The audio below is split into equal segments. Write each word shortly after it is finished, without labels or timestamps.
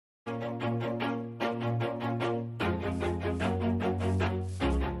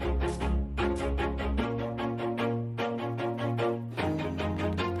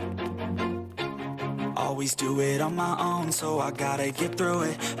Always do it on my own, so I gotta get through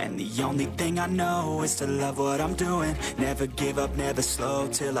it. And the only thing I know is to love what I'm doing. Never give up, never slow,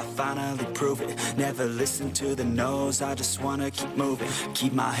 till I finally prove it. Never listen to the no's, I just wanna keep moving.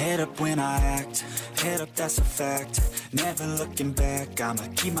 Keep my head up when I act, head up, that's a fact. Never looking back, I'ma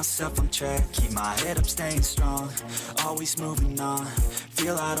keep myself on track. Keep my head up, staying strong, always moving on.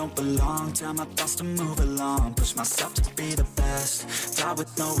 Feel I don't belong, tell my thoughts to move along. Push myself to be the best, die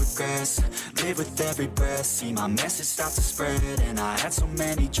with no regrets. Live with every breath, see my message start to spread. And I had so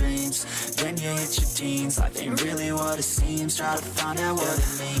many dreams, then you hit your teens. Life ain't really what it seems, try to find out what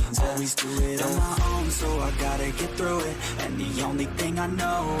it means. Always do it on my own, so I gotta get through it. And the only thing I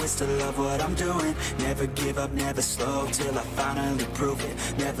know is to love what I'm doing. Never give up, never slow, till I finally prove it.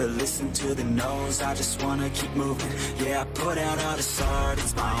 Never listen to the no's, I just wanna keep moving. Yeah, I put out all this art,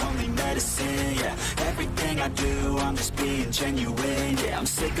 it's my only medicine. Yeah, everything I do, I'm just being genuine. Yeah, I'm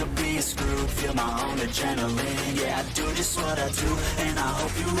sick of being screwed, feel my own adrenaline. Yeah, I do just what I do, and I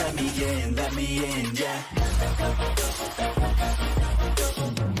hope you let me in, yeah.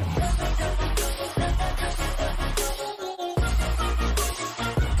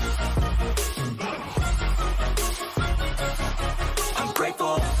 I'm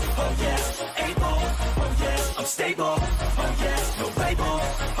grateful, oh yeah, able, oh yeah, I'm stable, oh yeah, no label,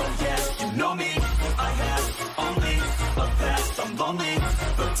 oh yeah, you know me, I have only a past, I'm lonely,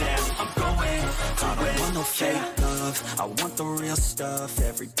 but damn, I'm going to win. I don't want no fake love, I want the real stuff.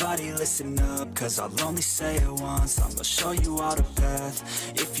 Everybody listen up, cause I'll only say it once. I'm gonna show you all the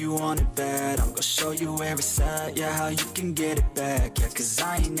path, if you want it bad. I'm gonna show you where it's at, yeah, how you can get it back. Yeah, cause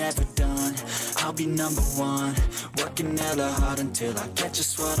I ain't never done, I'll be number one. Working hella hard until I get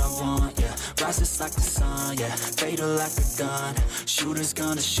just what I want, yeah. Rises like the sun, yeah, fatal like a gun. Shooters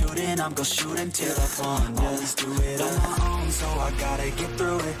gonna shoot and I'm gonna shoot until I won, yeah. Always do it on my own, so I gotta get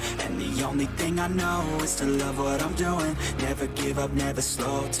through it. And the only thing I know is to love what I'm doing. Never give up, never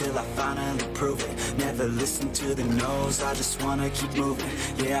slow, till I finally prove it. Never listen to the no's, I just wanna keep moving.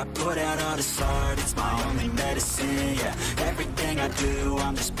 Yeah, I put out all this art, it's my only medicine. Yeah, everything I do,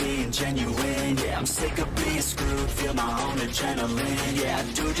 I'm just being genuine. Yeah, I'm sick of being screwed, feel my own adrenaline. Yeah, I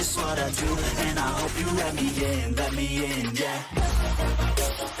do just what I do, and I hope you let me in, yeah.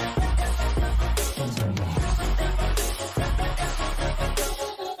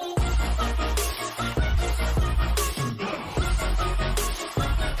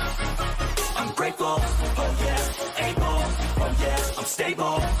 Grateful, oh yeah, able, oh yeah, I'm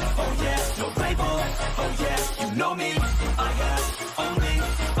stable, oh yeah, no label, oh yeah, you know me, I have only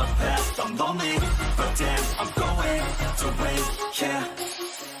a path, I'm lonely, but damn, I'm going to win, yeah.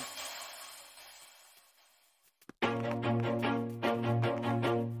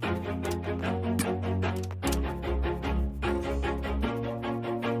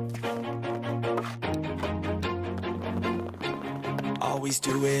 Always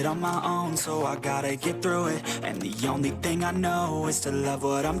do it on my own, so I gotta get through it. And the only thing I know is to love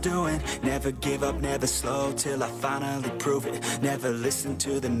what I'm doing. Never give up, never slow, till I finally prove it. Never listen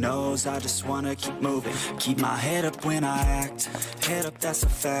to the no's, I just wanna keep moving. Keep my head up when I act, head up, that's a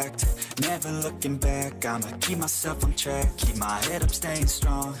fact. Never looking back, I'ma keep myself on track. Keep my head up, staying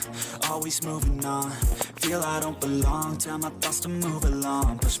strong, always moving on. Feel I don't belong, tell my thoughts to move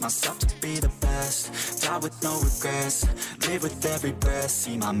along. Push myself to be the best, die with no regrets. Live with every breath,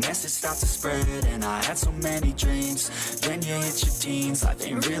 see my message start to spread. And I had so many dreams, then you hit your teens. Life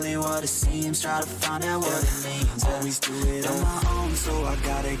ain't really what it seems, try to find out what it means. Always do it on my own, so I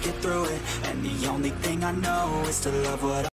gotta get through it. And the only thing I know is to love what